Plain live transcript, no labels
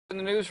In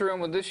the newsroom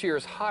with this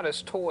year's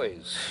hottest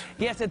toys.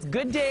 Yes, it's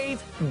Good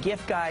Days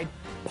Gift Guide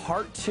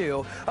Part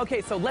 2. Okay,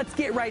 so let's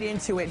get right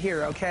into it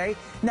here, okay?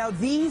 Now,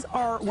 these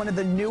are one of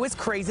the newest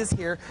crazes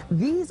here.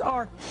 These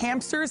are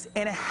hamsters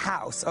in a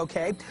house,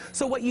 okay?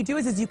 So what you do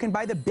is you can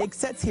buy the big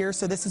sets here.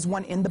 So this is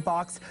one in the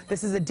box.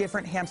 This is a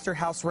different hamster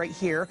house right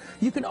here.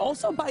 You can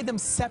also buy them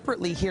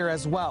separately here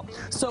as well.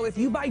 So if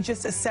you buy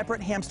just a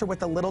separate hamster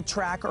with a little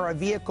track or a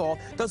vehicle,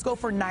 those go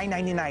for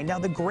 $9.99. Now,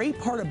 the great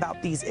part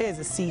about these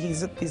is see,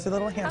 these are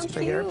little hamsters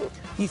right here.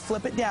 You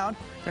flip it down.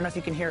 I don't know if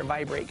you can hear it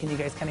vibrate. Can you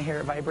guys kind of hear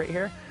it vibrate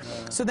here?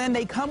 So then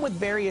they come with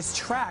various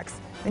tracks,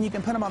 and you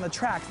can put them on the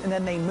tracks, and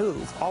then they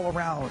move all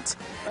around.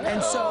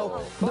 And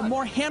so the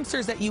more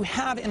hamsters that you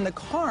have in the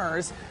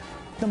cars,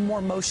 the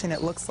more motion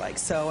it looks like.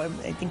 So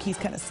I think he's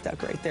kind of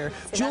stuck right there.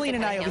 So Julian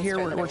and I over here,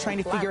 we're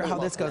trying to figure out how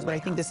this goes, but I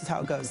think this is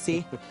how it goes.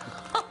 See?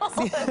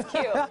 Oh, that's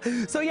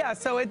cute. So yeah,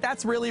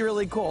 that's really,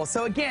 really cool.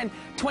 So again,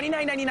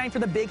 $29.99 for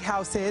the big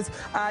houses,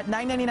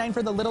 $9.99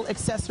 for the little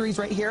accessories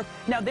right here.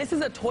 Now this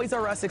is a Toys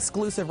R Us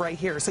exclusive right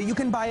here. So you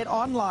can buy it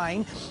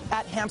online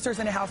at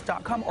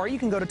hamstersinhouse.com, or you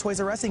can go to Toys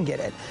R Us and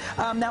get it.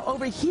 Now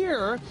over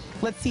here,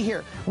 let's see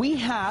here, we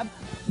have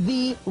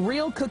the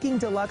Real Cooking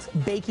Deluxe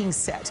Baking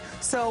Set.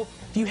 So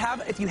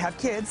if you have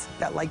kids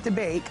that like to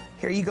bake,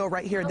 here you go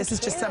right here. This is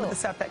just some of the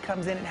stuff that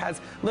comes in. It has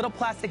little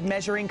plastic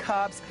measuring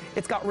cups.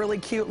 It's got really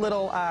cute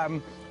little,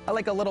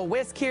 like a little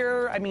whisk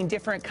here. I mean,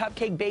 different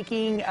cupcake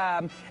baking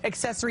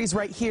accessories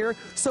right here.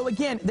 So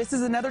again, this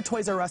is another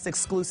Toys R Us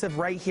exclusive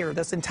right here,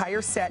 this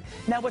entire set.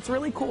 Now what's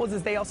really cool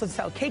is they also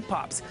sell cake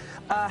pops.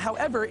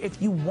 However,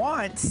 if you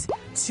want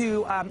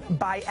to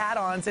buy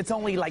add-ons, it's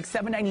only like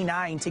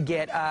 $7.99 to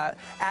get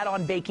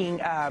add-on baking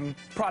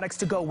products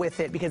to go with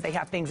it, because they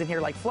have things in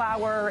here like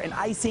flour and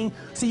icing,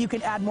 so you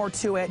can add more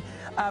to it.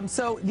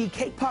 So the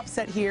cake pop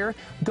set here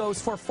goes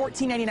for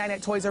 $14.99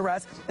 at Toys R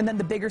Us, and then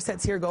the bigger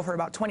sets here go for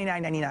about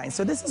 $29.99.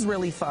 So this is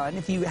really fun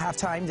if you have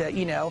time to,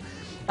 you know,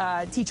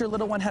 teach your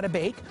little one how to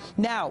bake.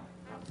 Now,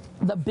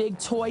 the big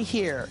toy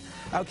here.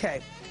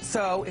 Okay,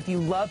 so if you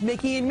love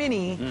Mickey and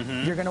Minnie,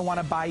 you're going to want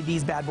to buy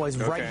these bad boys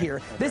right here.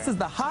 Okay. This is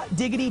the Hot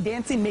Diggity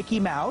Dancing Mickey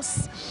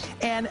Mouse,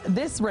 and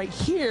this right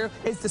here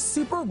is the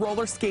Super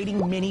Roller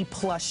Skating Mini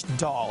Plush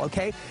Doll,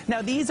 okay?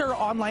 Now, these are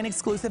online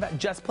exclusive at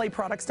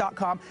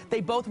justplayproducts.com.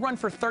 They both run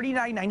for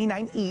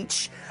 $39.99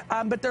 each,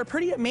 but they're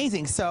pretty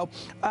amazing. So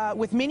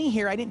with Minnie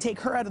here, I didn't take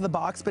her out of the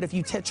box, but if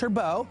you touch her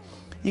bow,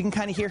 you can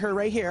kind of hear her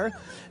right here.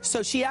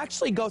 So she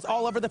actually goes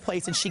all over the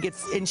place, and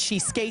she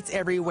skates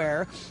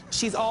everywhere.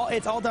 It's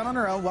all done on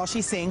her own while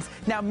she sings.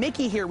 Now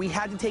Mickey here, we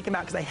had to take him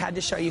out because I had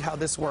to show you how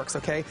this works,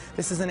 okay?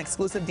 This is an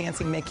exclusive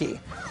dancing Mickey.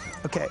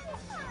 Okay.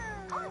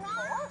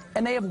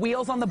 And they have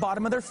wheels on the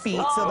bottom of their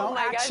feet, so they'll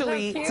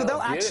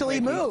actually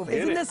move.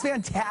 Isn't this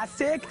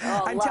fantastic?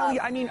 I'm telling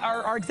you, I mean,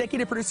 our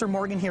executive producer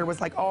Morgan here was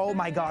like, "Oh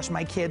my gosh,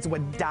 my kids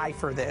would die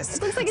for this."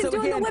 It looks like it's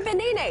doing the whip and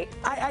nene.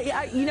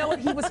 You know what?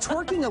 He was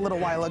twerking a little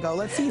while ago.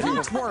 Let's see if he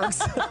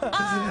twerks.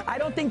 I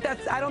don't think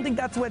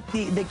that's what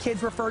the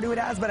kids refer to it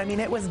as, but I mean,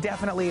 it was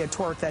definitely a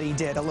twerk that he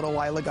did a little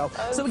while ago.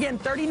 So again,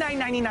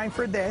 $39.99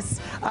 for this,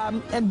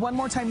 and one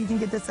more time, you can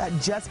get this at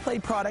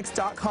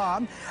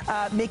justplayproducts.com.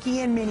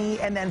 Mickey and Minnie,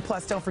 and then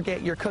plus don't forget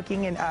your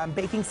cooking and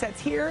baking sets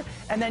here,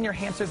 and then your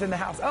hamsters in the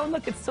house. Oh,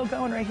 look, it's still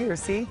going right here.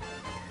 See?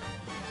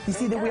 You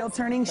see the wheel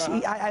turning?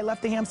 I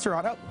left the hamster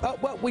on. Oh,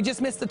 well, we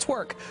just missed the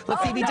twerk.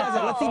 Let's see if he does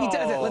it. Let's see if he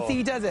does it. Let's see if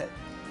he does it.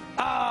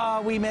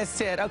 Oh, we missed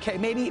it. Okay,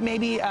 maybe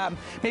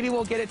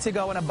we'll get it to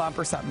go in a bump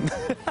or something.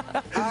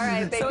 All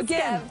right, so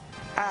again,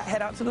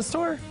 head out to the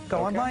store.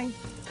 Go online.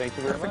 Thank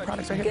you very much.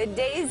 Products right here. Good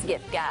Days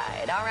Gift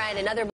Guide. All right, another